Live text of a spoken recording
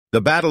The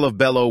Battle of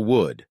Belleau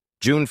Wood,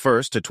 June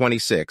 1st to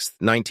 26,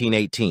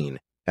 1918,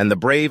 and the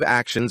brave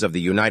actions of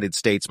the United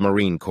States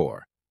Marine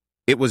Corps.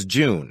 It was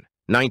June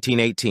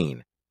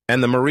 1918,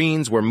 and the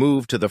Marines were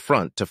moved to the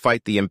front to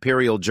fight the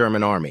Imperial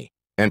German Army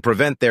and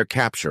prevent their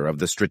capture of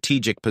the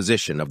strategic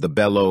position of the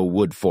Belleau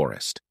Wood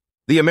forest.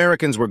 The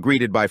Americans were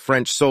greeted by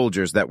French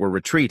soldiers that were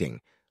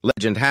retreating.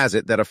 Legend has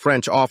it that a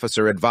French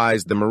officer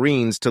advised the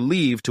Marines to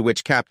leave, to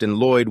which Captain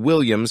Lloyd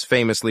Williams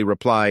famously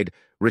replied,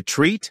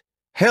 "Retreat?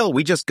 Hell,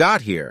 we just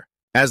got here."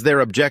 As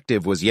their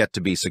objective was yet to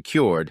be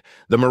secured,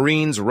 the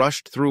Marines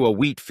rushed through a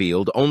wheat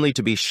field only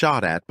to be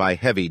shot at by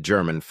heavy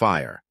German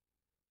fire.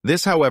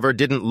 This, however,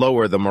 didn't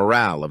lower the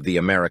morale of the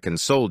American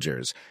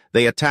soldiers.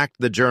 They attacked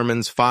the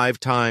Germans 5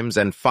 times,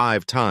 and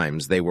 5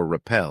 times they were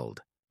repelled.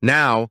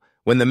 Now,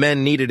 when the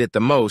men needed it the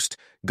most,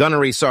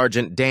 Gunnery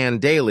Sergeant Dan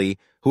Daly,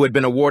 who had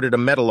been awarded a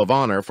Medal of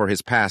Honor for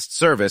his past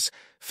service,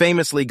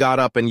 famously got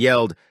up and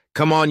yelled,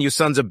 "Come on, you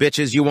sons of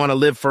bitches, you want to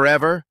live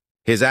forever?"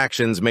 His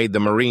actions made the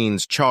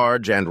Marines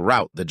charge and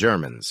rout the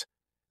Germans.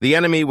 The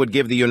enemy would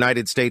give the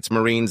United States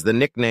Marines the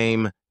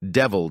nickname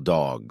Devil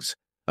Dogs,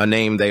 a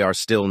name they are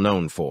still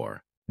known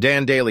for.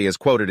 Dan Daly is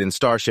quoted in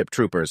Starship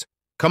Troopers,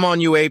 "Come on,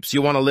 you apes,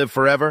 you want to live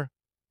forever?"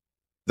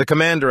 The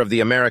commander of the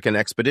American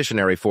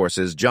Expeditionary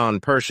Forces, John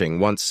Pershing,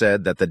 once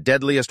said that the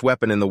deadliest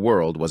weapon in the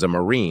world was a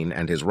Marine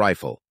and his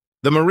rifle.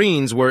 The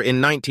Marines were,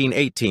 in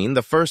 1918,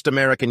 the first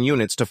American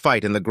units to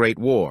fight in the Great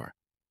War.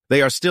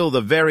 They are still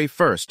the very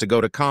first to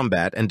go to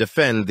combat and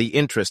defend the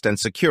interest and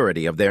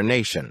security of their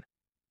nation.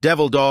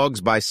 Devil Dogs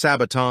by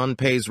Sabaton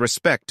pays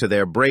respect to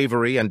their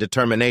bravery and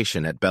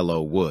determination at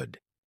Belleau Wood.